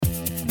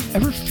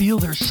Ever feel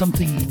there's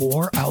something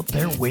more out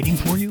there waiting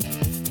for you?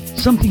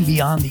 Something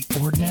beyond the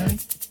ordinary?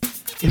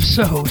 If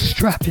so,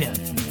 strap in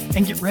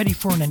and get ready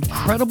for an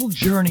incredible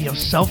journey of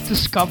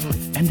self-discovery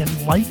and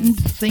enlightened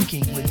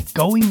thinking with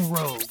Going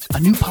Rogue, a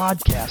new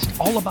podcast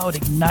all about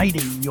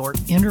igniting your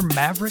inner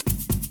maverick,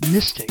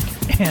 mystic,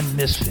 and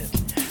misfit.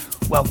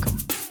 Welcome.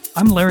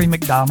 I'm Larry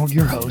McDonald,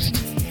 your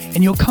host,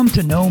 and you'll come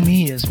to know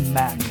me as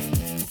Mac.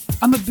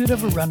 I'm a bit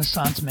of a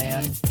Renaissance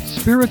man,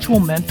 spiritual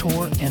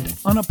mentor, and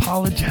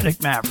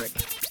unapologetic maverick.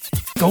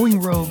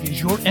 Going Rogue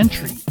is your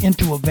entry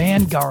into a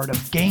vanguard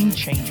of game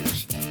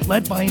changers,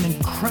 led by an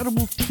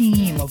incredible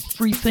team of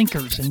free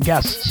thinkers and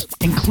guests,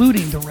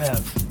 including the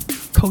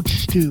Rev, Coach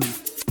Stu,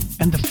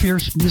 and the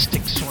fierce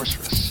mystic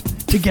sorceress.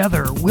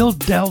 Together, we'll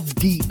delve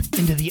deep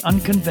into the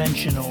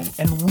unconventional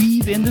and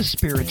weave in the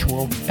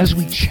spiritual as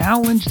we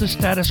challenge the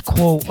status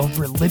quo of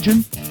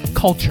religion,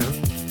 culture,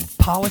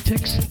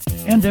 politics,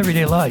 and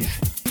everyday life.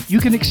 You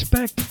can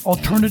expect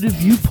alternative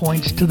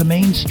viewpoints to the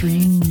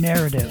mainstream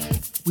narrative.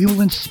 We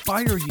will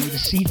inspire you to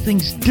see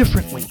things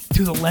differently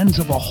through the lens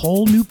of a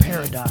whole new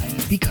paradigm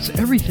because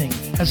everything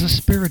has a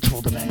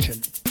spiritual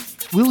dimension.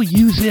 We'll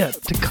use it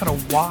to cut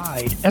a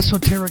wide,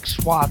 esoteric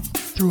swath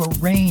through a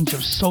range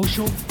of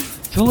social,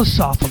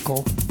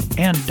 philosophical,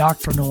 and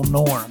doctrinal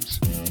norms.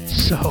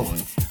 So,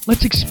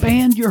 let's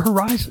expand your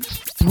horizons,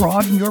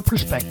 broaden your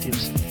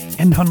perspectives,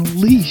 and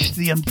unleash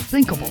the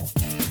unthinkable.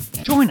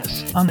 Join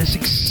us on this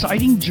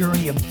exciting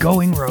journey of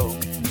Going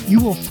Rogue.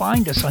 You will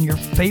find us on your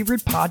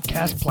favorite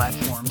podcast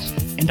platforms,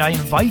 and I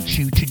invite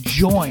you to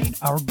join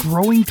our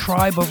growing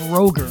tribe of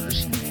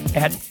roguers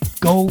at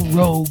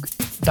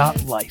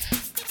gorogue.life.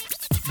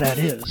 That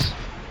is,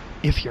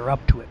 if you're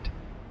up to it.